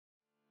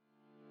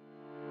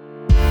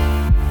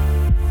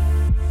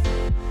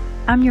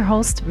I'm your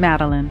host,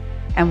 Madeline,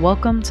 and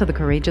welcome to the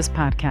Courageous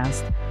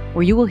Podcast,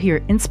 where you will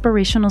hear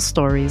inspirational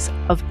stories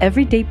of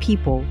everyday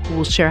people who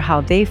will share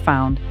how they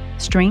found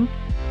strength,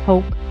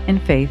 hope,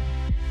 and faith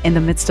in the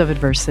midst of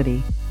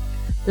adversity.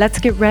 Let's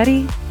get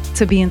ready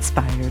to be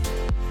inspired.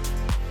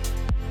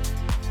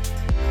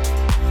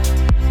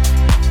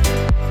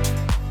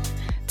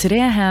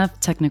 Today I have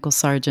Technical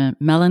Sergeant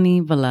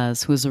Melanie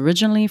Velez, who is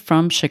originally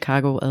from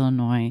Chicago,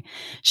 Illinois.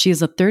 She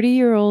is a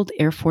 30-year-old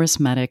Air Force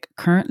medic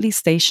currently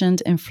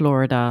stationed in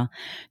Florida.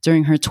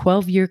 During her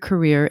 12-year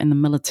career in the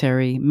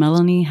military,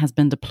 Melanie has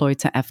been deployed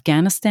to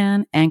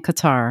Afghanistan and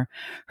Qatar.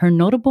 Her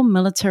notable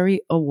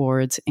military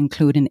awards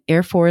include an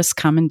Air Force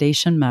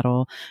Commendation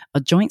Medal,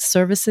 a Joint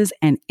Services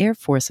and Air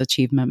Force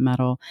Achievement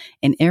Medal,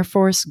 an Air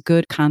Force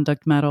Good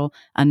Conduct Medal,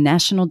 a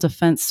National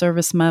Defense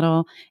Service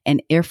Medal, an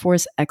Air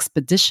Force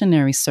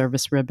Expeditionary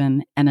Service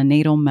Ribbon, and a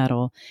NATO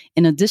medal.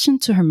 In addition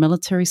to her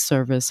military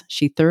service,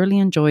 she thoroughly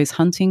enjoys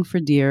hunting for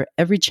deer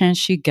every chance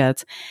she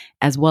gets,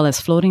 as well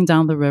as floating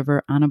down the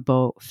river on a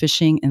boat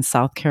fishing in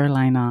South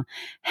Carolina.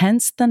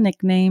 Hence the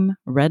nickname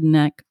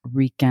Redneck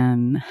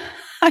Rican.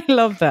 I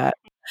love that.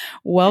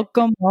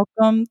 Welcome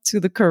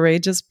to the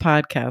Courageous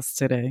Podcast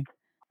today.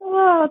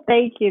 Oh,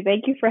 thank you.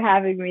 Thank you for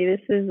having me.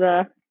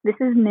 This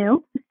is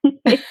new.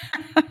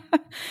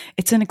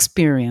 It's an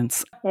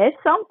experience. It's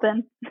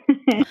something.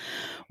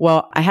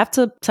 Well, I have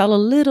to tell a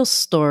little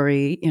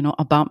story,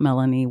 about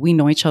Melanie. We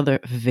know each other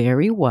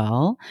very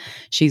well.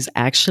 She's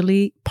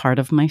actually part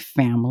of my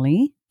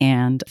family.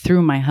 And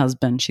through my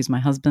husband, she's my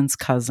husband's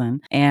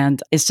cousin.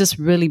 And it's just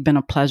really been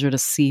a pleasure to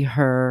see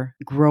her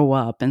grow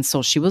up. And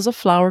so she was a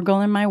flower girl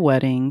in my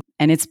wedding.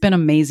 And it's been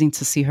amazing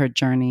to see her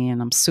journey.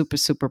 And I'm super,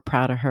 super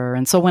proud of her.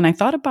 And so when I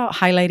thought about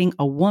highlighting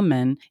a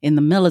woman in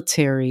the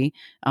military,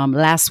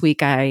 last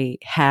week I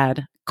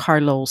had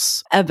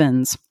Carlos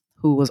Evans,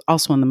 who was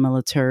also in the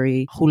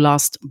military, who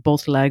lost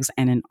both legs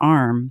and an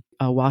arm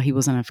while he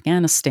was in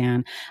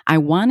Afghanistan. I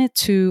wanted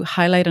to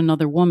highlight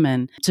another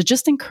woman to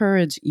just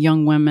encourage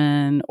young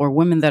women or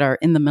women that are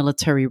in the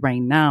military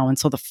right now. And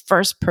so the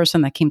first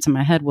person that came to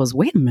my head was,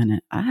 wait a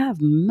minute, I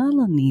have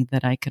Melanie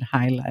that I could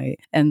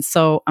highlight. And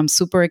so I'm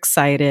super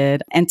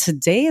excited. And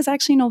today is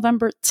actually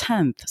November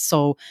 10th.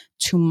 So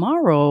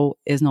tomorrow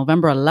is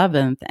November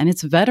 11th, and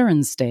it's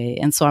Veterans Day.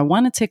 And so I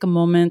want to take a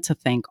moment to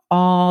thank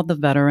all the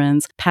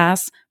veterans,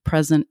 past,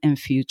 present, and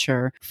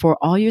future, for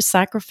all your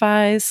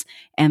sacrifice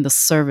and the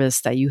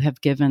service that you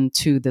have given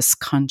to this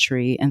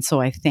country. And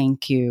so I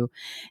thank you.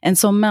 And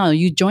so Mel,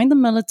 you joined the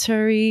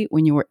military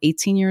when you were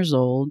 18 years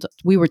old.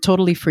 We were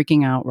totally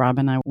freaking out, Rob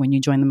and I, when you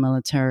joined the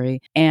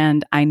military.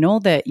 And I know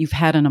that you've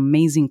had an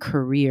amazing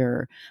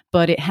career,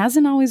 but it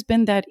hasn't always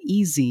been that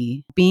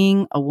easy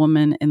being a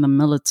woman in the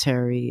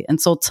military.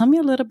 And so tell me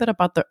a little bit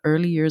about the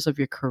early years of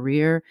your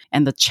career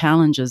and the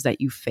challenges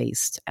that you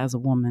faced as a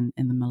woman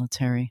in the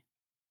military.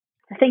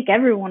 I think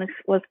everyone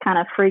was kind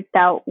of freaked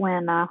out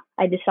when I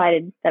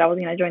decided that I was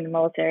going to join the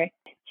military.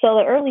 So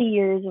the early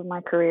years of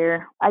my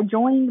career, I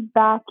joined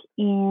back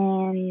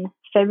in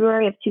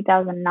February of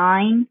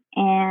 2009.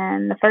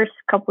 And the first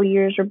couple of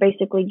years were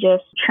basically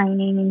just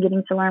training and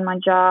getting to learn my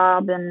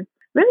job, and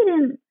really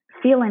didn't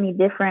feel any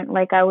different,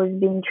 like I was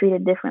being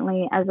treated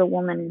differently as a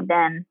woman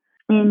then.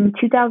 In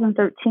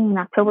 2013,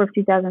 October of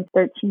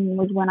 2013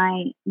 was when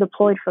I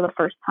deployed for the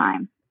first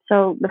time.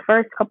 So the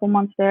first couple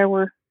months there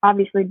were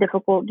obviously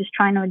difficult, just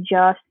trying to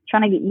adjust,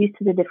 trying to get used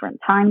to the different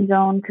time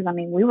zone. Because,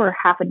 we were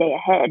half a day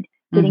ahead,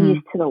 getting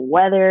used to the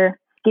weather,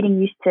 getting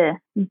used to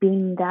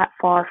being that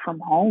far from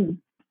home.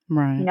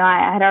 Right.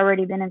 I had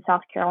already been in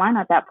South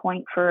Carolina at that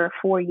point for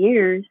 4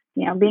 years,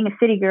 being a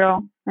city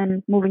girl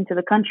and moving to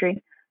the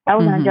country. That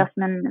was an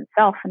adjustment in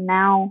itself. And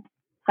now,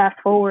 fast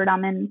forward,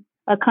 I'm in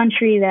a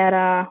country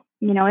that,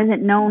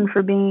 isn't known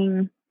for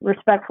being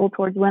respectful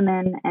towards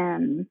women,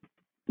 and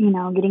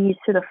getting used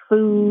to the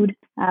food.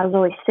 I was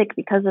always sick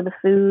because of the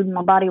food.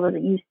 My body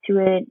wasn't used to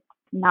it.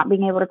 Not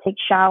being able to take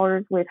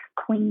showers with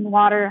clean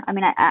water.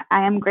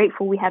 I am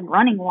grateful we had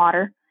running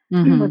water,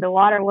 but the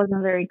water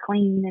wasn't very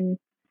clean, and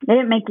it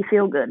didn't make you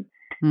feel good.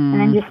 And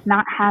then just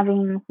not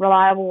having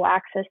reliable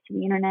access to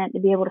the internet to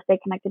be able to stay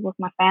connected with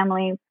my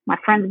family, my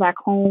friends back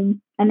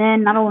home. And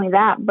then not only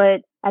that,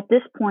 but at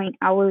this point,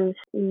 I was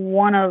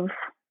one of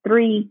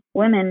 3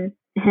 women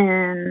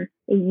in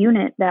a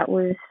unit that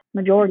was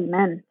majority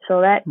men.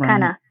 So that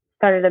kind of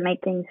started to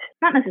make things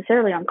not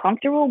necessarily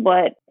uncomfortable,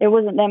 but there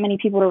wasn't that many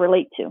people to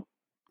relate to.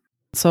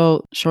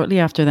 So shortly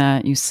after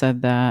that, you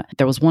said that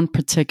there was one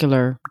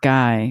particular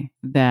guy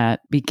that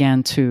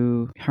began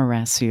to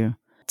harass you.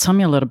 Tell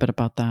me a little bit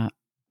about that.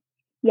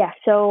 Yeah,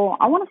 so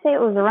I want to say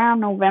it was around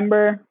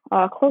November,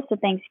 close to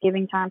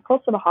Thanksgiving time,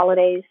 close to the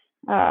holidays.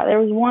 There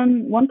was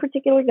one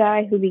particular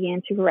guy who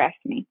began to harass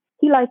me.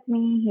 He liked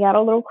me, he had a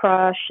little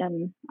crush,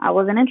 and I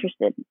wasn't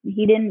interested.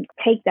 He didn't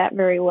take that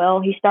very well.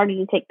 He started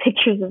to take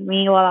pictures of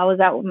me while I was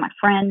out with my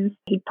friends.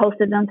 He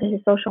posted them to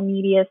his social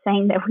media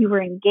saying that we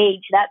were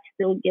engaged. That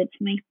still gets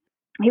me.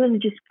 He was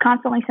just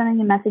constantly sending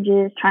me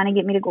messages, trying to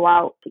get me to go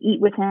out to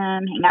eat with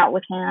him, hang out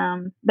with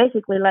him,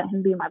 basically let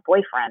him be my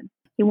boyfriend.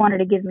 He wanted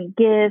to give me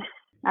gifts.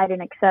 I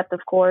didn't accept, of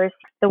course.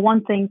 The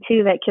one thing,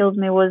 too, that kills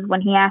me was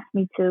when he asked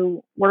me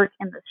to work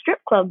in the strip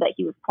club that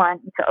he was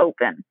planning to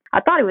open.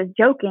 I thought he was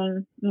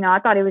joking. I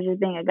thought he was just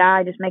being a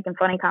guy, just making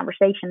funny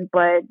conversations.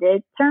 But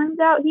it turns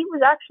out he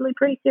was actually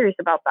pretty serious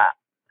about that.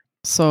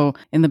 So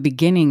in the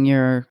beginning,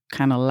 you're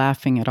kind of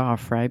laughing it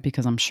off, right?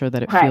 Because I'm sure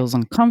that it Right. feels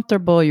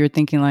uncomfortable. You're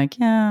thinking like,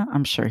 yeah,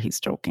 I'm sure he's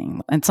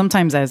joking. And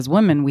sometimes as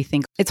women, we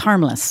think it's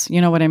harmless.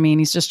 You know what I mean?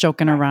 He's just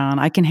joking around.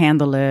 I can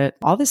handle it.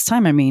 All this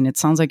time, I mean, it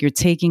sounds like you're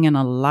taking in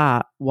a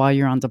lot while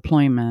you're on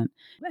deployment.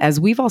 As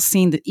we've all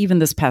seen, that even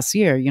this past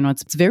year,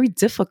 it's very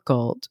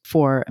difficult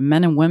for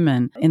men and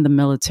women in the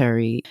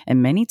military.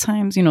 And many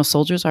times,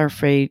 soldiers are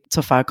afraid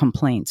to file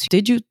complaints.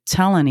 Did you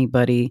tell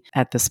anybody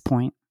at this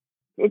point?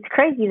 It's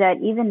crazy that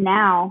even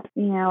now,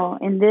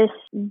 in this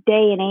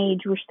day and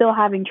age, we're still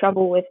having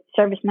trouble with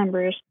service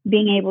members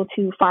being able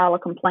to file a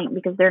complaint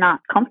because they're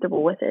not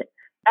comfortable with it.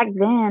 Back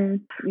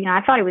then,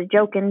 I thought he was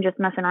joking, just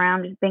messing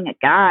around, just being a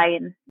guy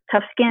and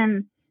tough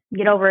skin,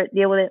 get over it,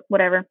 deal with it,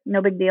 whatever,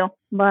 no big deal.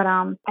 But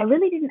I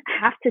really didn't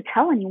have to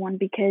tell anyone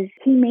because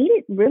he made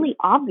it really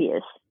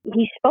obvious.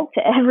 He spoke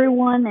to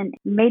everyone and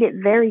made it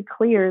very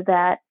clear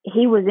that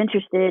he was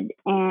interested,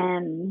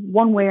 and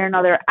one way or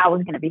another, I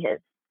was going to be his.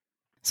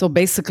 So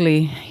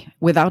basically,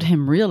 without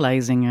him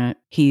realizing it,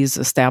 he's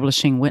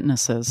establishing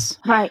witnesses,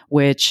 right?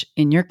 Which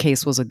in your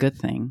case was a good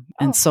thing.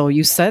 And so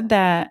you said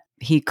that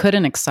he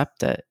couldn't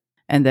accept it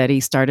and that he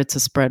started to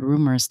spread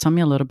rumors. Tell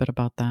me a little bit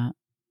about that.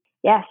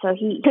 Yeah, so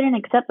he couldn't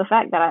accept the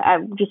fact that I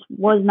just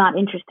was not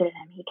interested in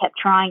him. He kept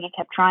trying and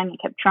kept trying and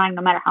kept trying,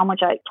 no matter how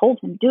much I told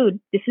him, dude,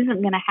 this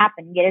isn't going to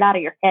happen. Get it out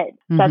of your head.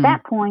 Mm-hmm. So at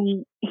that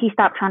point, he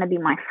stopped trying to be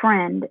my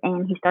friend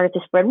and he started to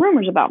spread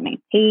rumors about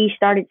me. He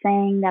started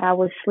saying that I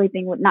was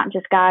sleeping with not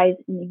just guys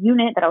in the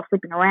unit, that I was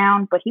sleeping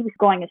around, but he was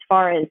going as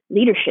far as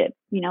leadership,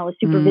 the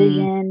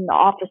supervision, the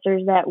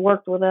officers that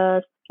worked with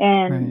us.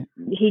 And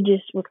he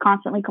just was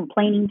constantly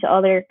complaining to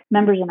other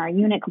members in our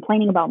unit,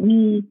 complaining about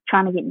me,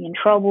 trying to get me in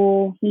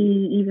trouble.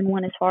 He even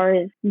went as far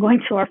as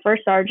going to our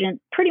first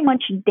sergeant pretty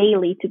much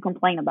daily to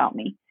complain about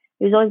me.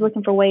 He was always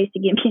looking for ways to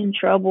get me in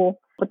trouble.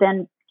 But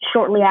then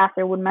shortly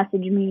after would message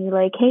me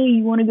like, hey,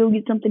 you want to go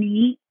get something to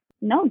eat?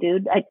 No,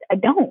 dude, I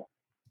don't.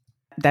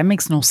 That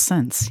makes no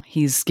sense.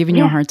 He's giving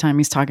you a hard time.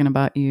 He's talking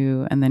about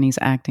you and then he's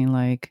acting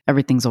like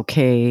everything's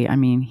okay. I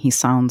mean, he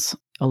sounds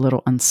a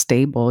little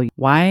unstable.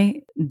 Why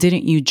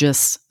didn't you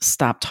just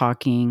stop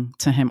talking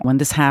to him when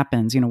this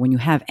happens? When you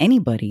have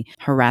anybody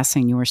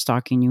harassing you or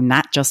stalking you,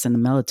 not just in the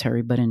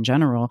military, but in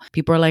general,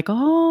 people are like,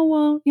 oh,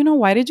 well,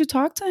 why did you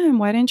talk to him?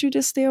 Why didn't you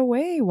just stay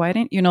away? Why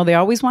didn't, they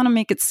always want to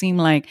make it seem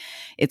like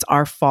it's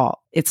our fault.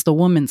 It's the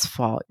woman's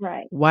fault.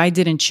 Right. Why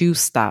didn't you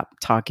stop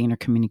talking or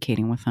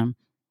communicating with him?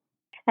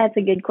 That's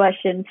a good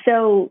question.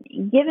 So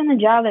given the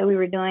job that we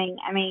were doing,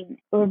 I mean,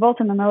 we're both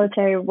in the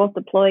military, we're both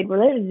deployed, we're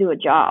there to do a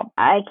job.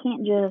 I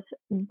can't just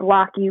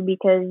block you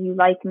because you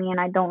like me and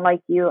I don't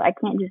like you. I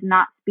can't just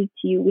not speak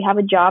to you. We have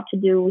a job to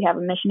do. We have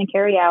a mission to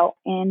carry out,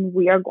 and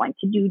we are going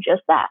to do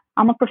just that.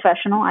 I'm a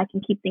professional. I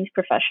can keep things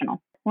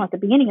professional. Well, at the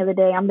beginning of the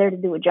day, I'm there to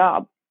do a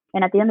job.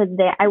 And at the end of the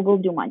day, I will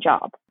do my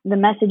job. The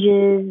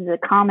messages, the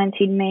comments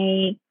he'd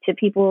make to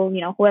people,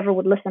 whoever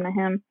would listen to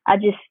him, I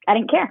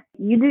didn't care.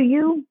 You do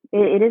you.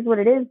 It is what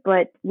it is,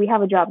 but we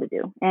have a job to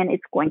do, and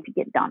it's going to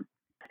get done.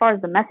 As far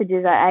as the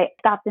messages, I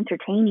stopped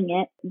entertaining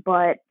it,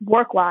 but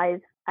work-wise,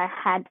 I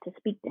had to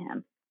speak to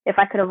him. If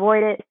I could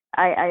avoid it,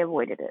 I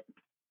avoided it.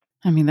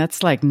 I mean,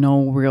 that's like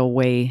no real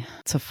way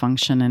to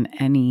function in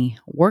any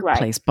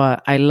workplace. Right.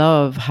 But I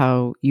love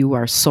how you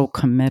are so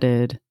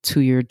committed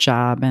to your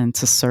job and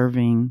to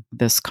serving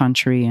this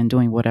country and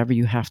doing whatever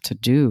you have to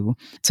do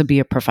to be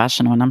a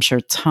professional. And I'm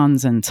sure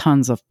tons and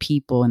tons of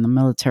people in the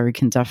military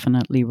can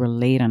definitely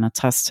relate and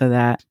attest to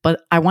that.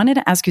 But I wanted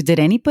to ask you,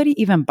 did anybody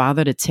even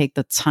bother to take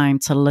the time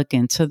to look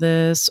into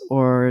this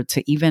or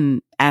to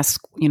even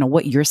ask,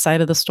 what your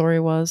side of the story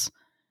was?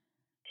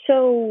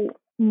 So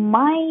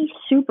my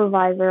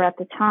supervisor at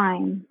the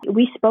time,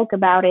 we spoke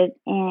about it,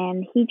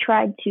 and he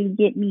tried to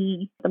get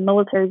me the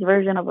military's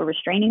version of a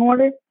restraining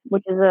order,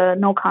 which is a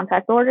no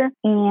contact order.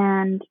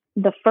 And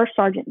the first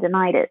sergeant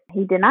denied it.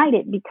 He denied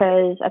it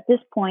because at this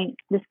point,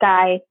 this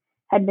guy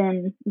had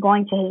been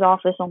going to his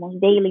office almost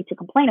daily to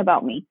complain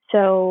about me.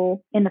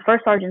 So in the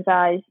first sergeant's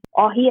eyes,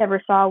 all he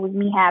ever saw was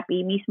me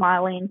happy, me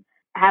smiling,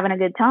 having a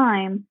good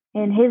time.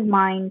 In his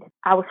mind,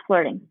 I was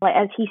flirting. Like,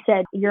 as he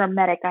said, you're a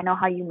medic. I know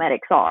how you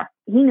medics are.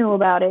 He knew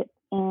about it,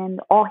 and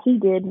all he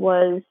did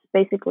was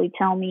basically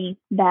tell me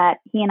that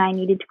he and I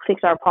needed to fix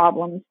our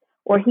problems,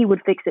 or he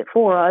would fix it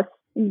for us,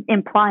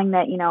 implying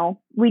that,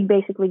 we'd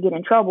basically get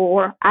in trouble,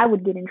 or I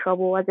would get in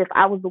trouble as if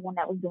I was the one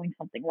that was doing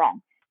something wrong.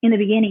 In the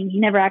beginning, he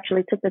never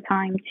actually took the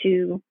time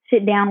to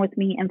sit down with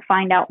me and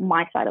find out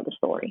my side of the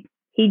story.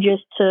 He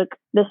just took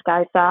this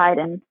guy's side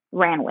and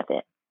ran with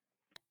it.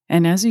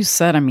 And as you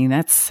said, I mean,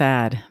 that's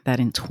sad that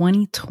in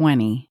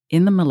 2020,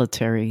 in the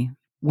military,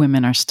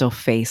 women are still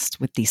faced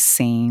with these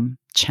same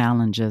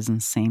challenges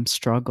and same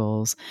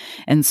struggles.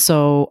 And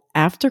so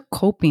after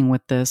coping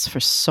with this for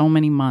so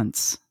many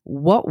months,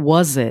 what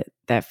was it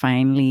that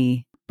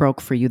finally broke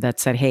for you that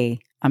said, hey,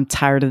 I'm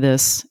tired of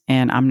this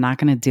and I'm not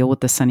going to deal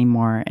with this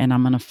anymore and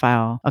I'm going to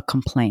file a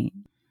complaint?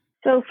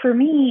 So for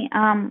me,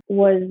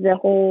 was the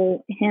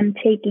whole him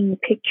taking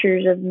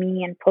pictures of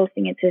me and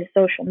posting it to his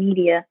social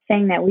media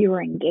saying that we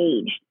were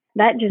engaged.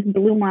 That just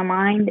blew my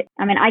mind.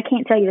 I mean, I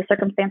can't tell you the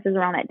circumstances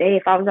around that day,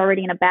 if I was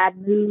already in a bad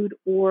mood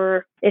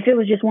or if it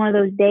was just one of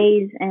those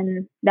days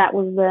and that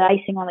was the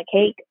icing on the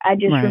cake. I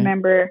just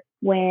remember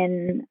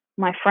when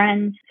my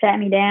friends sat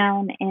me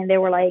down and they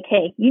were like,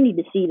 hey, you need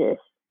to see this.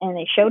 And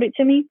they showed it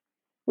to me.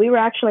 We were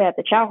actually at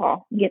the chow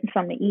hall getting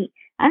something to eat.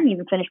 I didn't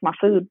even finish my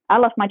food. I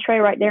left my tray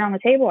right there on the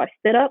table. I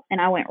stood up and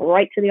I went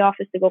right to the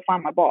office to go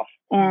find my boss.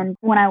 And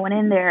when I went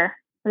in there,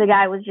 the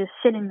guy was just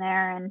sitting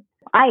there and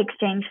I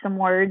exchanged some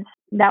words.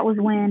 That was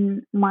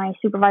when my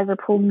supervisor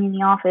pulled me in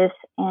the office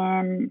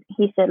and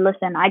he said,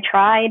 listen, I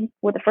tried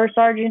with the first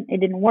sergeant. It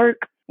didn't work.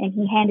 And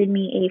he handed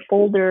me a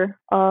folder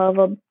of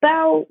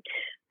about,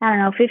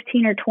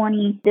 15 or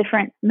 20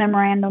 different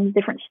memorandums,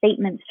 different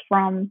statements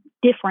from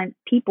different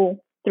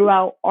people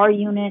throughout our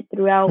unit,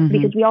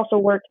 because we also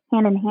worked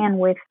hand in hand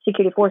with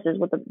security forces,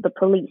 with the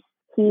police.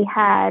 He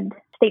had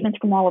statements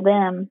from all of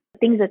them,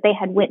 things that they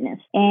had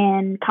witnessed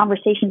and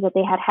conversations that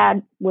they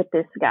had with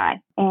this guy.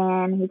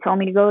 And he told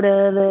me to go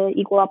to the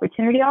equal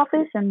opportunity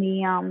office and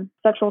the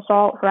sexual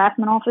assault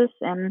harassment office.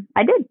 And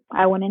I did.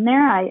 I went in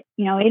there.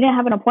 He didn't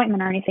have an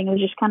appointment or anything. It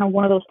was just kind of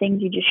one of those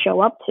things you just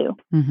show up to.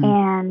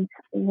 And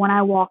when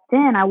I walked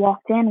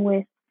in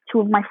with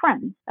two of my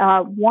friends.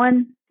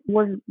 One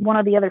was one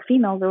of the other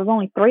females. There was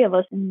only 3 of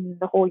us in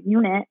the whole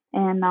unit,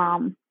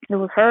 and it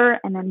was her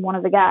and then one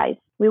of the guys.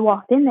 We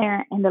walked in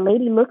there, and the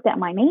lady looked at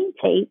my name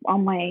tape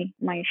on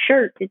my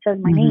shirt. It says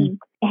my name,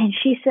 and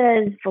she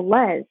says,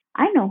 Velez,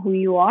 I know who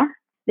you are.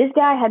 This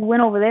guy had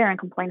went over there and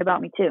complained about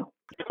me too.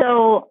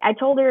 So I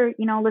told her,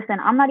 listen,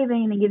 I'm not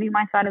even going to give you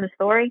my side of the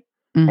story.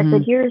 I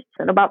said, here's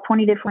about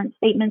 20 different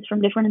statements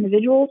from different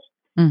individuals.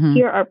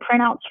 Here are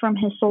printouts from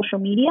his social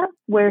media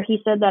where he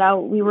said that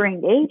we were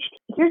engaged.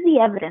 Here's the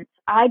evidence.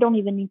 I don't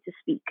even need to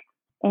speak.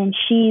 And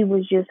she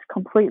was just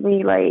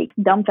completely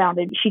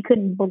dumbfounded. She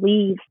couldn't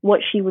believe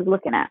what she was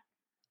looking at.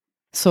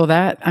 So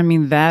that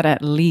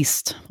at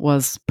least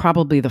was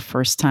probably the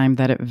first time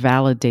that it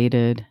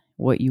validated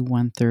what you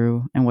went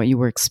through and what you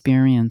were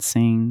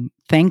experiencing,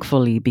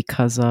 thankfully,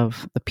 because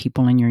of the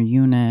people in your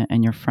unit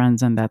and your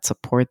friends and that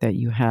support that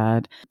you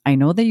had. I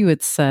know that you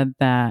had said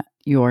that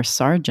your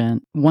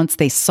sergeant, once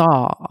they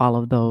saw all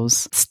of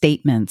those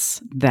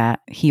statements, that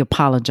he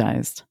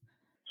apologized.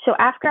 So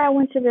after I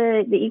went to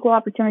the equal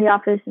opportunity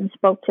office and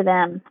spoke to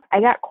them, I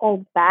got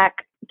called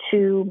back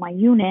to my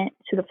unit,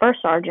 to the first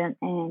sergeant,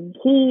 and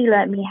he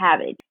let me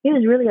have it. He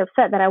was really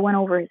upset that I went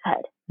over his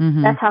head.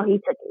 That's how he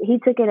took it. He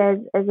took it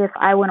as if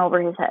I went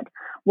over his head.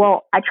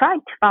 Well, I tried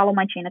to follow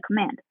my chain of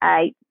command.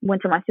 I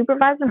went to my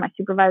supervisor. My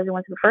supervisor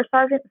went to the first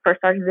sergeant. The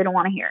first sergeant didn't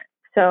want to hear it.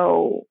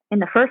 So in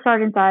the first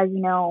sergeant's eyes,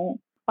 oh,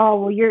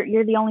 well,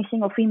 you're the only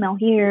single female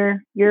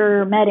here.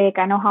 You're a medic.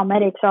 I know how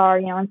medics are,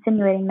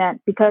 insinuating that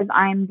because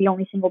I'm the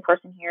only single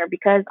person here,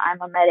 because I'm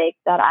a medic,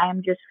 that I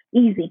am just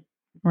easy.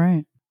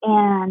 Right.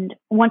 And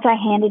once I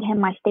handed him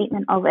my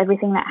statement of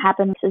everything that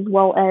happened, as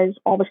well as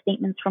all the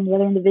statements from the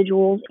other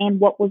individuals and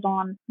what was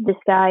on this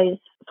guy's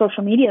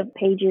social media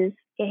pages,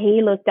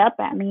 he looked up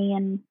at me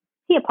and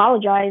he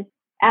apologized.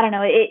 I don't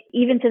know.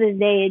 Even to this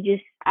day,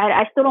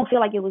 I still don't feel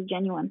like it was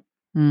genuine.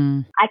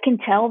 I can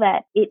tell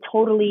that it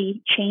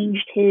totally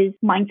changed his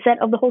mindset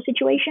of the whole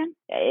situation.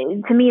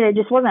 To me, it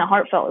just wasn't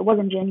heartfelt. It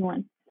wasn't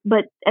genuine.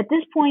 But at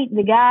this point,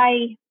 the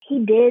guy,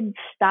 he did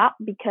stop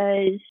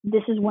because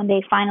this is when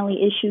they finally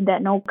issued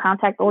that no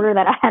contact order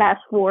that I had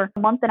asked for a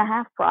month and a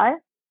half prior.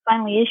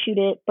 Finally issued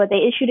it, but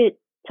they issued it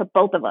to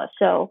both of us.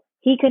 So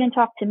he couldn't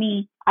talk to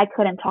me. I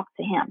couldn't talk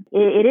to him.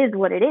 It is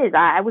what it is.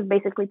 I was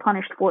basically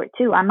punished for it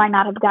too. I might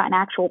not have gotten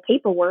actual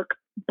paperwork,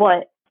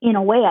 but in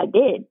a way I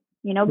did.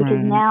 Because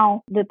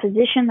now the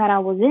position that I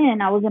was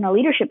in a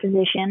leadership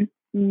position.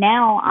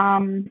 Now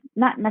I'm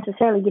not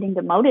necessarily getting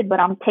demoted, but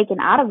I'm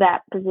taken out of that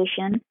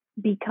position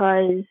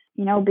because,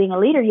 being a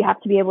leader, you have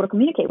to be able to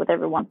communicate with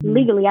everyone.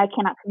 Legally, I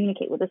cannot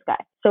communicate with this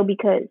guy. So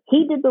because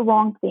he did the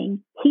wrong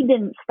thing, he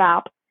didn't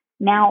stop.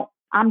 Now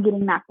I'm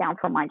getting knocked down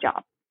from my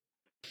job.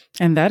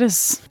 And that is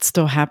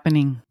still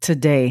happening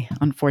today,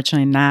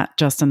 unfortunately, not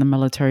just in the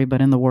military,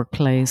 but in the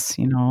workplace,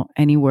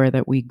 anywhere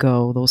that we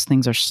go, those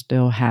things are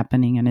still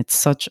happening. And it's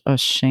such a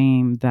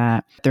shame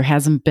that there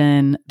hasn't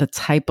been the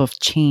type of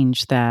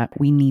change that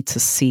we need to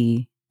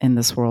see in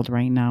this world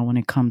right now when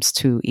it comes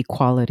to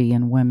equality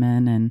in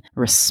women and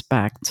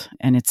respect.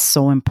 And it's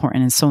so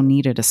important and so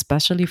needed,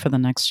 especially for the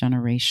next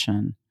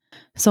generation.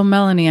 So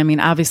Melanie,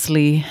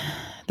 obviously,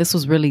 this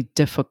was really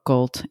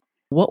difficult.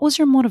 What was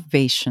your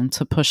motivation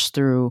to push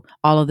through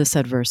all of this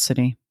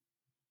adversity?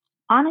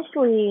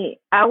 Honestly,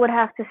 I would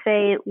have to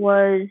say it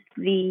was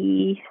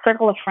the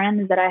circle of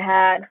friends that I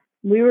had.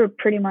 We were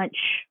pretty much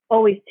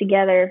always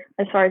together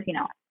as far as,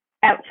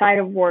 outside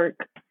of work.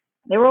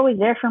 They were always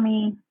there for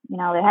me. They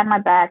had my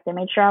back. They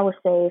made sure I was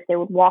safe. They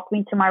would walk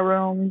me to my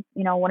room.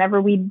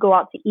 Whenever we'd go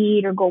out to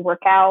eat or go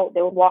work out,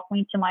 they would walk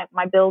me to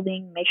my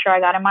building, make sure I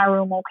got in my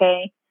room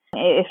okay.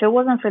 If it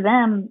wasn't for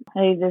them,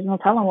 hey, there's no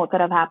telling what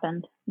could have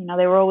happened. You know,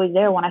 they were always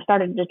there when I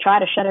started to try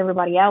to shut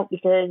everybody out,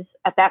 because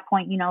at that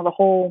point, you know, the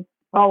whole,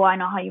 oh, I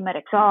know how you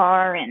medics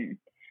are and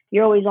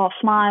you're always all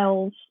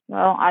smiles.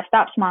 Well, I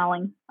stopped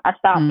smiling. I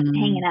stopped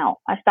hanging out.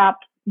 I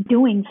stopped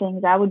doing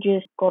things. I would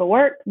just go to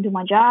work, do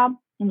my job,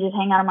 and just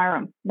hang out in my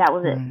room. That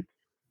was it.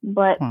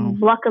 But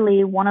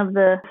luckily, one of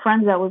the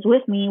friends that was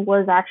with me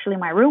was actually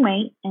my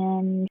roommate,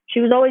 and she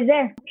was always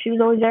there. She was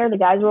always there. The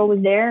guys were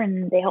always there,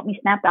 and they helped me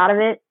snap out of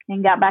it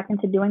and got back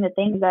into doing the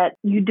things that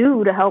you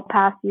do to help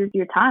pass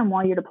your time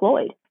while you're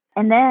deployed.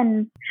 And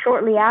then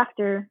shortly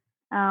after,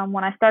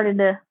 when I started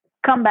to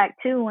come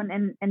back to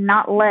and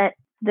not let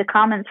the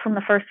comments from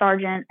the first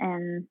sergeant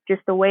and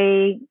just the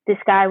way this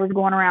guy was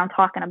going around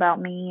talking about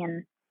me,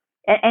 and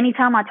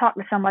anytime I talk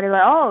to somebody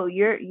like, oh,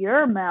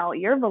 you're Mel,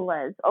 you're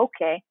Velez,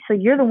 okay, so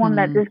you're the one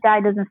that this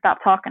guy doesn't stop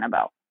talking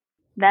about.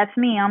 That's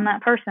me. I'm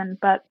that person.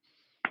 But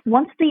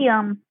once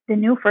the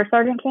new first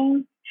sergeant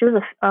came, she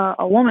was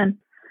a woman.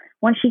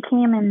 Once she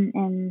came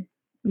and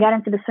got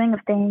into the swing of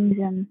things,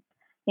 and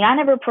you know, I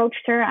never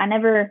approached her. I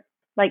never,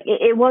 like,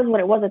 it was what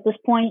it was at this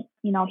point.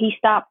 You know, he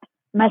stopped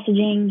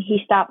messaging. He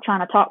stopped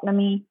trying to talk to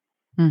me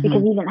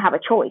because he didn't have a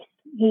choice.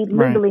 He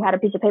legally had a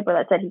piece of paper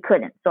that said he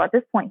couldn't. So at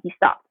this point, he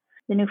stopped.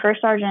 The new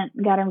first sergeant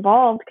got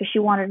involved because she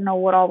wanted to know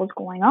what all was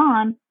going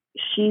on.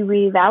 She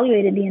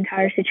reevaluated the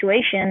entire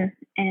situation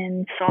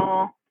and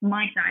saw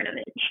my side of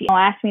it. She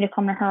asked me to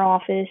come to her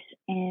office,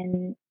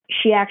 and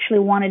she actually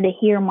wanted to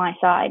hear my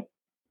side.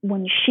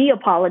 When she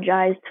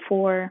apologized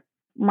for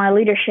my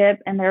leadership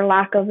and their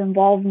lack of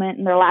involvement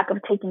and their lack of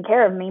taking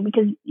care of me,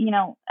 because, you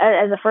know,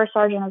 as a first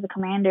sergeant, as a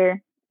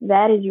commander,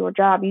 that is your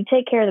job. You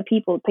take care of the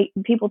people.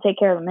 People take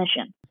care of the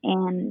mission.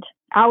 And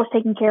I was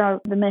taking care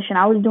of the mission.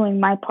 I was doing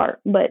my part,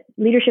 but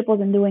leadership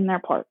wasn't doing their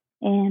part.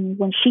 And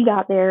when she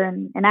got there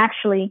and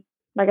actually,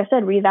 like I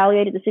said,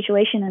 reevaluated the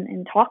situation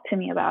and talked to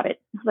me about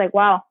it, I was like,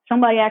 wow,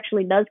 somebody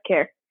actually does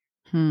care.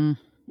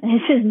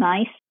 This is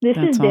nice. This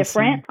is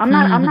different. Awesome.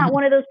 I'm not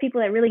one of those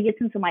people that really gets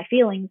into my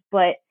feelings,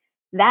 but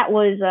that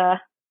was,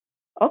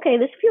 okay,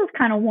 this feels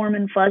kind of warm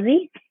and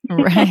fuzzy.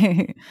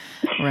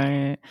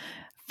 Right.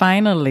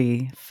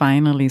 Finally,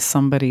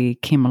 somebody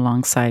came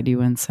alongside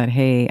you and said,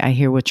 hey, I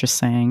hear what you're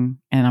saying,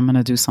 and I'm going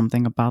to do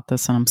something about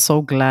this. And I'm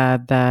so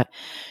glad that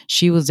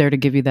she was there to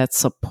give you that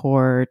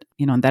support,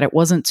 you know, and that it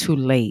wasn't too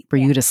late for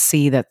you to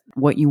see that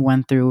what you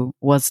went through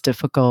was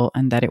difficult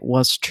and that it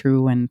was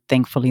true. And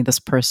thankfully, this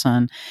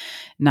person,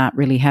 not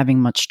really having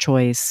much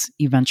choice,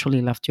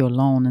 eventually left you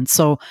alone. And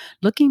so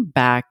looking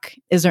back,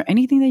 is there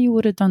anything that you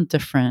would have done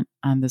different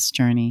on this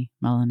journey,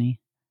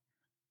 Melanie?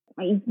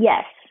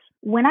 Yes.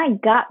 When I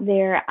got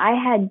there, I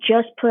had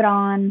just put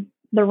on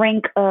the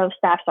rank of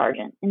staff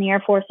sergeant in the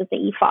Air Force at the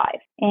E5.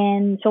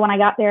 And so when I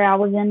got there, I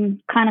was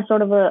in kind of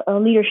sort of a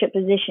leadership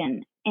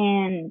position.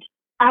 And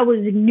I was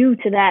new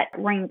to that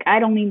rank.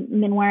 I'd only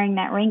been wearing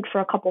that rank for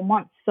a couple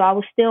months. So I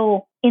was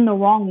still in the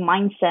wrong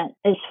mindset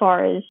as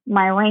far as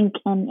my rank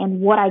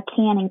and what I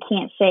can and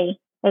can't say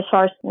as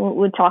far as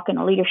we're talking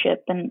to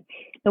leadership. And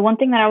the one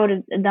thing that I would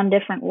have done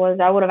different was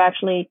I would have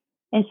actually,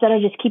 instead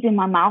of just keeping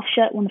my mouth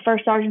shut when the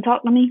first sergeant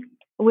talked to me,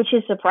 which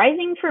is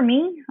surprising for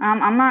me.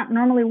 I'm not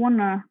normally one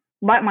to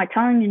bite my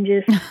tongue and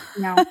just,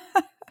 you know,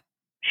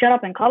 shut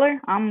up and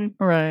color.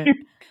 Right.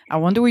 I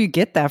wonder where you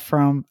get that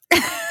from.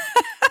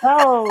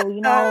 Oh, you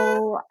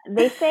know,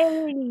 they say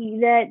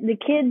that the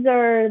kids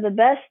are the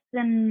best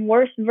and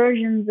worst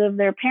versions of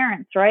their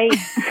parents, right?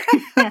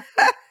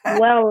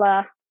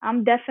 Well,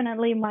 I'm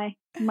definitely my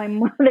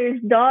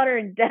mother's daughter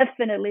and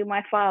definitely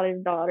my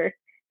father's daughter.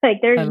 Like,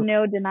 there's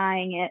no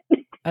denying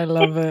it. I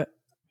love it.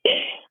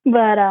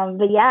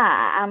 But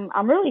yeah,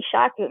 I'm really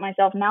shocked with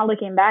myself now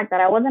looking back that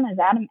I wasn't as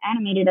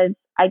animated as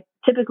I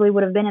typically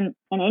would have been in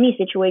any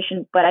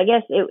situation. But I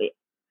guess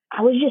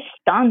I was just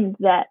stunned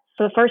that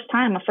for the first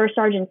time, a first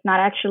sergeant's not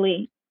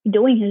actually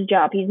doing his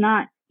job. He's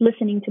not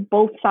listening to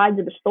both sides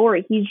of the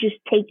story. He's just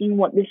taking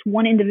what this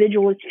one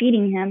individual is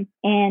feeding him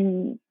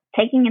and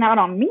taking it out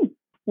on me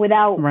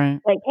without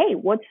like, hey,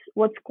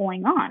 what's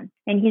going on?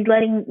 And he's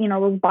letting, you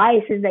know, those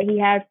biases that he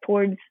has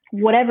towards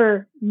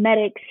whatever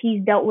medics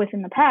he's dealt with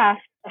in the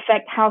past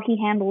affect how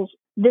he handles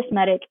this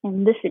medic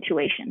in this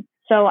situation.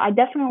 So I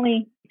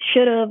definitely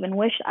should have and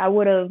wish I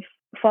would have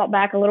fought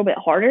back a little bit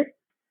harder,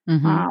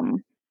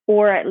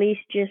 or at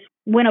least just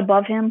went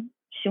above him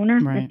sooner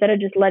instead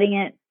of just letting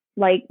it,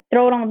 like,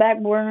 throw it on the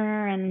back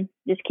burner and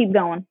just keep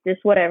going, just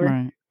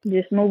whatever,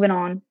 just moving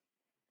on.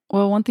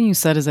 Well, one thing you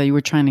said is that you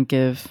were trying to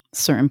give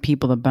certain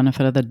people the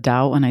benefit of the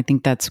doubt, and I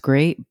think that's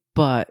great.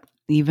 But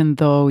even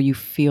though you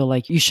feel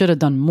like you should have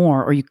done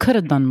more or you could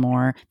have done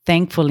more,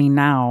 thankfully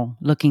now,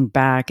 looking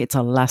back, it's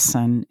a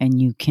lesson and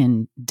you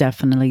can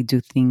definitely do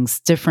things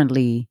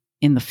differently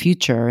in the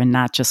future, and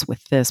not just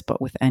with this,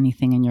 but with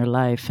anything in your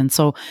life. And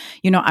so,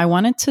 I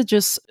wanted to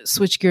just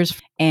switch gears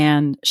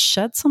and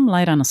shed some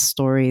light on a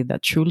story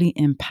that truly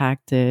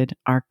impacted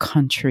our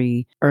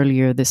country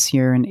earlier this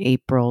year in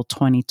April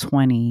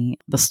 2020.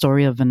 The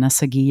story of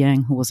Vanessa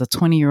Guillen, who was a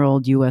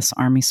 20-year-old U.S.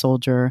 Army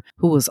soldier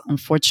who was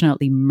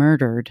unfortunately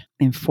murdered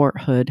in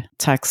Fort Hood,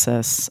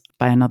 Texas,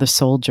 by another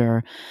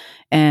soldier.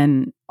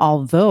 And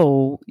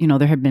although,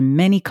 there had been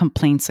many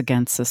complaints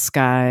against this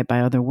guy by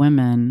other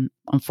women,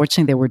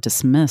 unfortunately, they were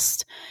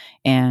dismissed.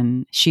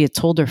 And she had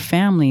told her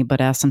family,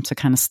 but asked them to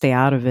kind of stay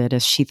out of it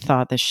as she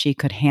thought that she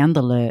could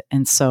handle it.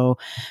 And so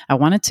I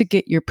wanted to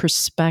get your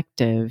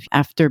perspective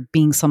after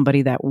being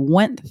somebody that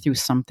went through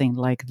something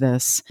like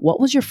this. What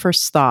was your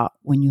first thought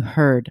when you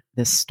heard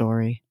this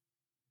story?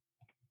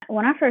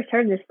 When I first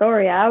heard this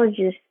story, I was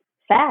just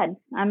sad.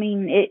 I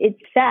mean, it's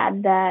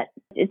sad that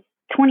it's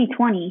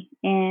 2020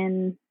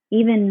 and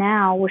even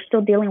now we're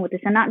still dealing with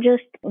this, and not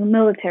just the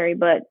military,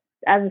 but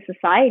as a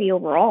society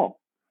overall.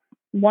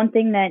 One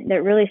thing that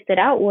really stood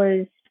out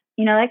was,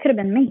 that could have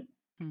been me.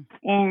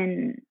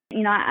 And,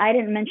 I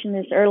didn't mention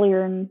this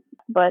earlier,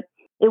 but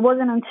it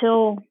wasn't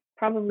until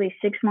probably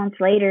 6 months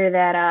later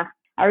that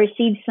I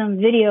received some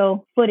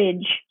video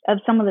footage of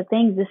some of the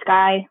things this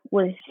guy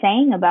was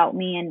saying about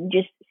me, and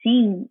just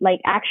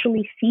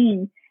actually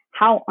seeing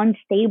how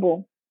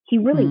unstable he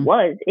really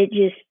was.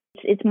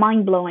 It's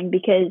mind blowing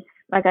because,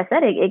 like I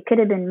said, it could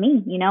have been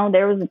me.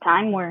 There was a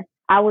time where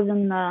I was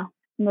in the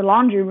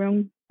laundry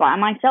room by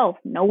myself,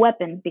 no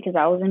weapon, because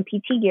I was in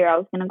PT gear. I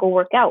was going to go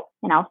work out,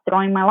 and I was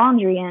throwing my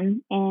laundry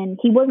in, and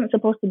he wasn't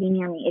supposed to be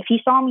near me. If he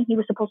saw me, he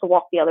was supposed to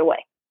walk the other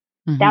way.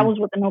 That was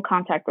what the no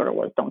contact order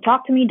was. Don't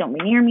talk to me. Don't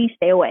be near me.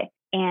 Stay away.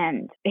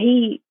 And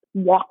he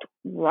walked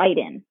right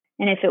in.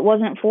 And if it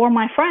wasn't for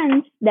my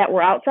friends that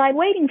were outside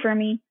waiting for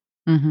me,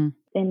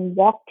 and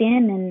walked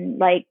in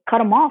and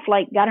cut him off,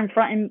 got in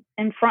front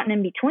and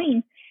in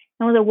between,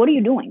 and was like, "What are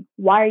you doing?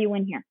 Why are you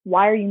in here?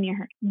 Why are you near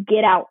her?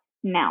 Get out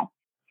now."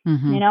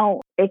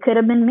 It could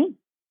have been me.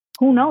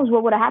 Who knows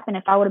what would have happened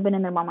if I would have been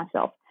in there by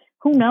myself?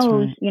 Who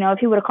knows, if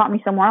he would have caught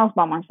me somewhere else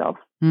by myself,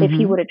 if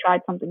he would have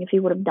tried something, if he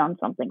would have done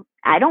something.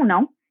 I don't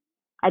know.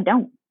 I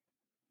don't.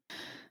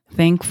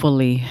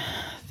 Thankfully,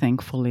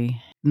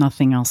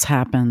 nothing else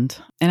happened.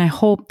 And I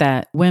hope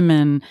that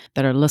women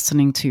that are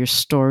listening to your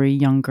story,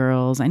 young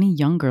girls, any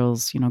young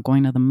girls,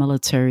 going to the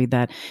military,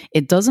 that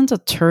it doesn't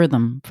deter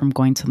them from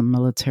going to the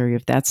military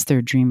if that's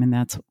their dream and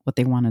that's what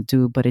they want to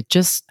do. But it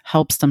just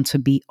helps them to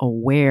be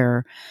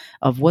aware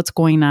of what's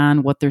going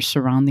on, what their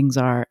surroundings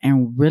are,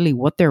 and really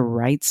what their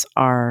rights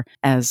are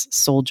as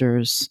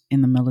soldiers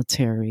in the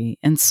military.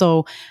 And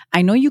so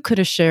I know you could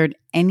have shared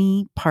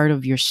any part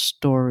of your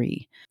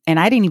story, and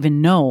I didn't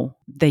even know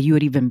that you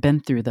had even been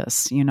through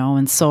this,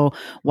 and so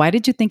why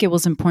did you think it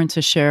was important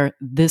to share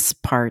this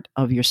part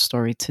of your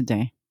story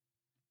today?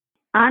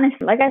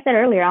 Honestly, like I said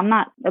earlier, I'm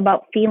not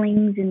about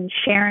feelings and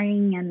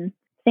sharing and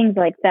things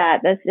like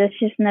that. That's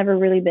just never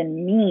really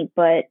been me,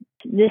 but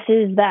this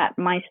is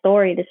my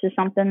story. This is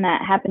something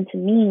that happened to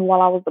me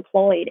while I was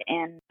deployed.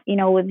 And,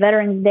 with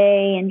Veterans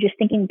Day and just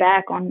thinking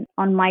back on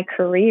my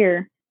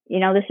career,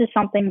 this is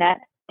something that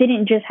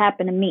didn't just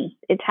happen to me.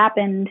 It's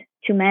happened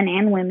to men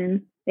and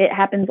women. It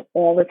happens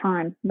all the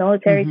time,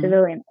 military,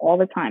 civilian, all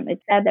the time.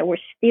 It's sad that we're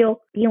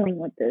still dealing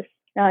with this.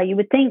 You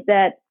would think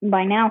that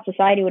by now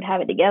society would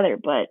have it together,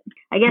 but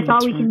I guess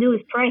all we can do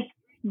is pray.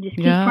 Just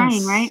keep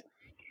praying, right?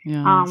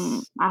 Yes.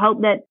 I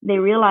hope that they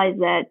realize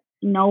that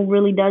no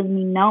really does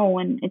mean no,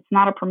 and it's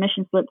not a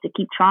permission slip to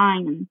keep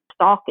trying and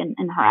stalk and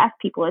harass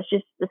people.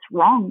 It's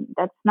wrong.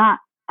 That's not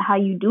how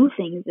you do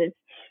things.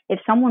 If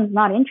someone's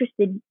not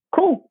interested,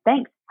 cool,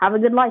 thanks. Have a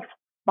good life.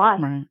 Bye.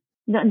 Right.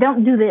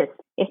 Don't do this.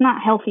 It's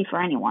not healthy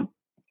for anyone.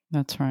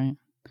 That's right.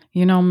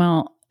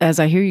 Mel, as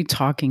I hear you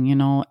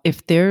talking,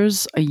 if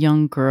there's a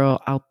young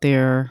girl out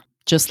there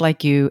just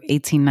like you,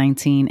 18,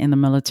 19, in the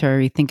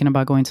military, thinking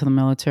about going to the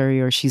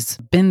military, or she's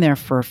been there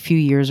for a few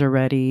years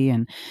already,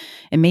 and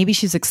maybe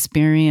she's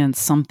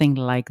experienced something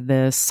like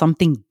this,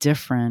 something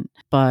different,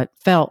 but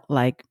felt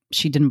like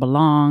she didn't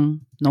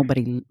belong.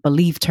 Nobody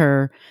believed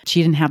her.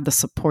 She didn't have the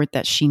support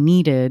that she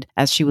needed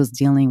as she was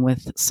dealing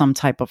with some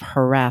type of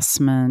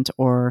harassment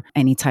or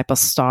any type of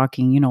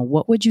stalking.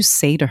 What would you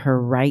say to her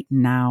right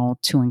now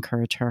to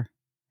encourage her?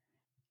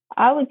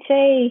 I would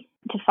say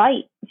to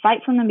fight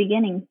from the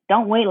beginning.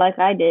 Don't wait like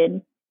I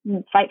did.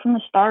 Fight from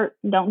the start.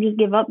 Don't just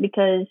give up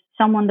because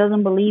someone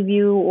doesn't believe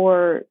you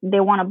or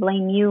they want to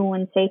blame you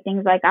and say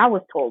things like, I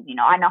was told,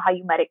 I know how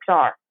you medics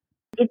are.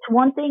 It's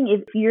one thing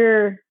if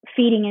you're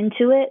feeding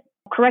into it,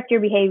 correct your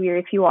behavior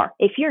if you are.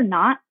 If you're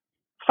not,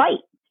 fight.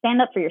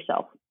 Stand up for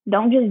yourself.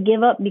 Don't just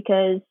give up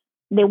because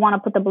they want to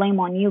put the blame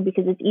on you,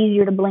 because it's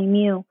easier to blame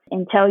you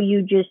until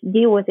you just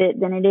deal with it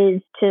than it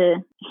is to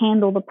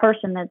handle the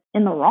person that's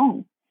in the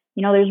wrong.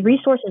 There's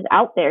resources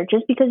out there.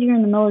 Just because you're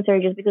in the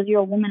military, just because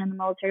you're a woman in the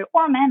military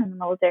or a man in the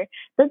military,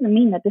 doesn't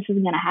mean that this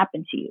is going to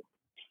happen to you.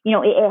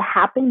 It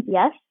happens,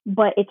 yes,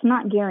 but it's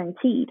not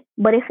guaranteed.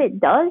 But if it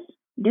does,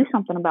 do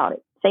something about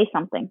it. Say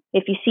something.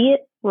 If you see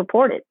it,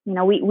 report it.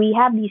 We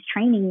have these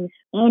trainings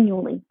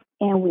annually,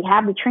 And we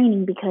have the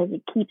training because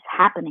it keeps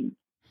happening.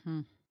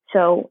 Hmm.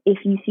 So if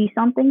you see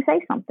something, say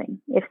something.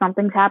 If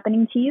something's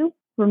happening to you,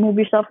 remove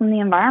yourself from the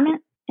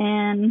environment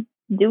and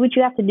do what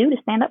you have to do to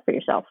stand up for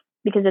yourself.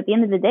 Because at the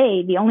end of the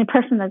day, the only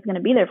person that's going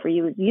to be there for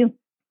you is you.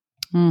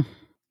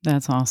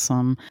 That's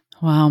awesome.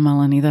 Wow,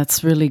 Melanie,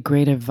 that's really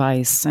great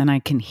advice. And I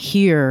can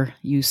hear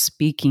you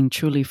speaking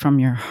truly from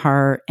your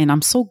heart. And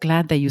I'm so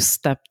glad that you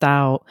stepped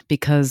out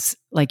because,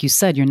 like you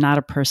said, you're not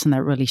a person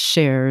that really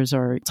shares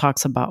or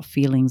talks about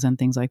feelings and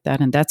things like that.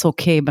 And that's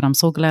okay. But I'm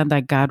so glad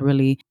that God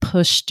really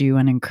pushed you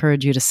and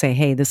encouraged you to say,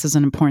 hey, this is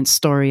an important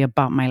story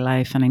about my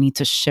life and I need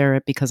to share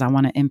it because I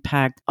want to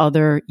impact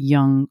other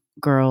young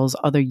girls,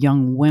 other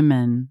young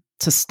women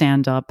to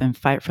stand up and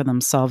fight for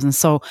themselves. And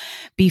so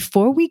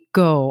before we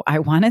go, I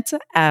wanted to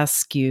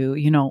ask you,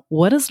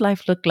 what does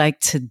life look like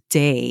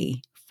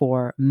today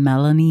for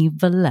Melanie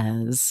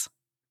Velez?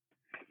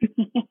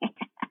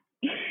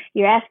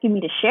 You're asking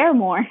me to share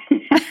more.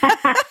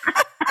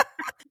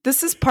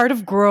 This is part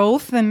of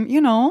growth and,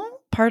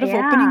 part of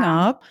opening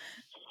up.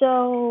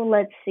 So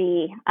let's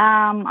see.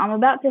 I'm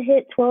about to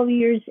hit 12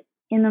 years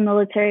in the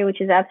military, which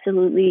is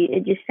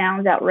it just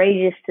sounds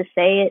outrageous to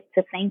say it,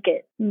 to think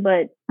it,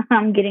 but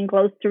I'm getting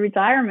close to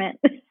retirement.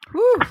 But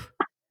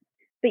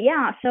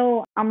yeah,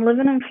 so I'm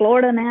living in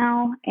Florida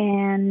now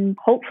and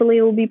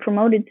hopefully we'll be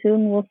promoted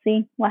soon. We'll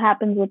see what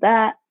happens with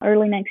that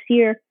early next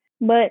year.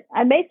 But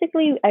I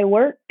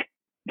work,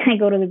 I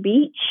go to the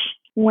beach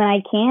when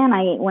I can.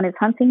 When it's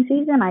hunting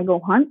season, I go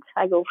hunt,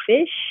 I go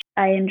fish,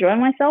 I enjoy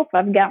myself.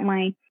 I've got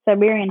my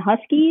Siberian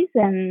Huskies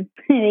and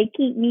they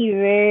keep me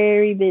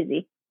very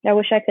busy. I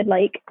wish I could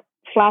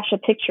flash a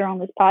picture on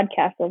this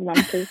podcast of them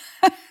because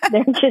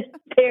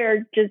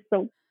they're just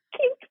so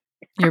cute.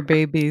 Your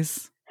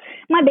babies.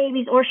 My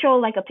babies, or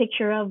show a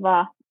picture of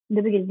the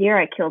biggest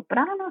deer I killed, but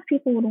I don't know if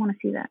people would want to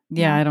see that.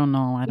 Yeah, I don't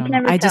know.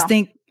 I just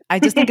think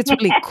it's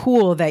really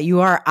cool that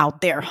you are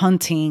out there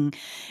hunting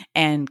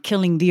and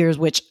killing deers,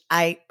 which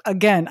I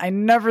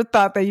never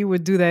thought that you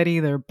would do that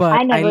either. But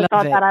I never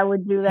thought that I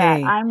would do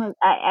that. Hey.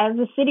 As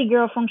a city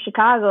girl from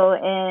Chicago,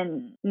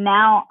 and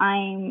now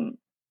I'm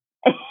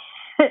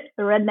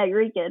a redneck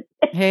Rican.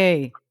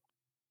 Hey,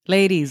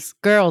 ladies,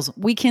 girls,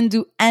 we can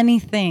do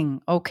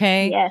anything,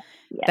 okay? Yes.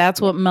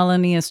 That's what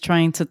Melanie is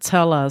trying to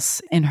tell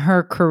us in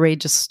her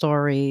courageous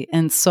story.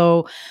 And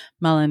so,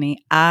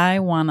 Melanie, I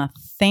want to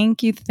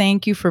thank you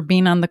for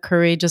being on the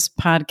Courageous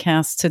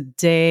Podcast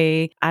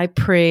today. I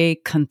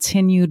pray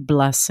continued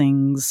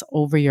blessings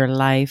over your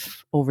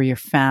life, over your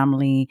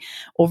family,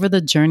 over the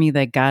journey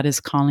that God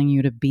is calling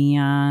you to be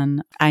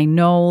on. I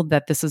know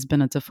that this has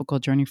been a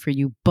difficult journey for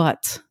you,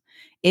 but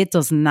it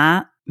does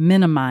not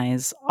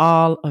minimize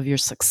all of your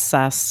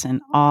success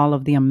and all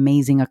of the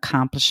amazing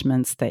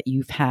accomplishments that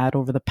you've had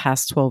over the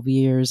past 12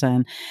 years.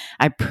 And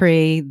I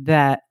pray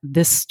that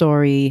this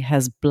story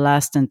has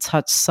blessed and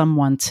touched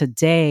someone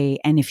today.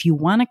 And if you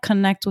want to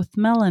connect with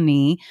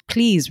Melanie,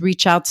 please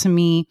reach out to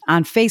me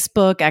on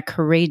Facebook at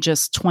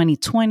Courageous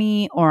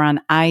 2020 or on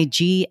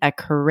IG at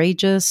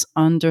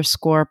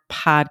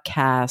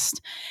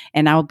Courageous_podcast.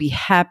 And I'll be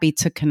happy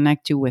to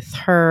connect you with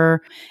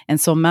her. And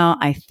so, Mel,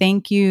 I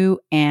thank you.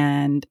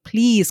 And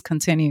please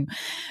continue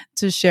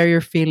to share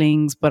your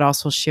feelings, but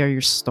also share your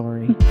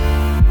story.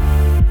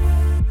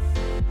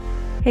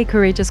 Hey,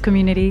 Courageous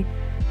community.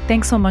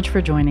 Thanks so much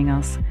for joining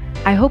us.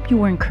 I hope you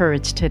were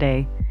encouraged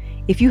today.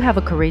 If you have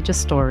a courageous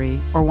story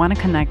or want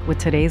to connect with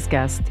today's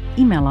guest,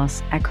 email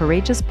us at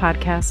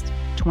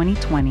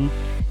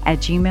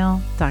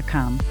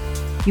courageouspodcast2020@gmail.com.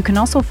 You can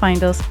also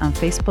find us on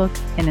Facebook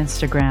and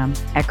Instagram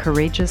at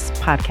Courageous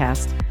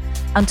Podcast.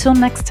 Until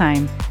next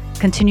time,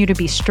 continue to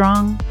be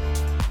strong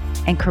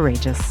and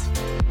courageous.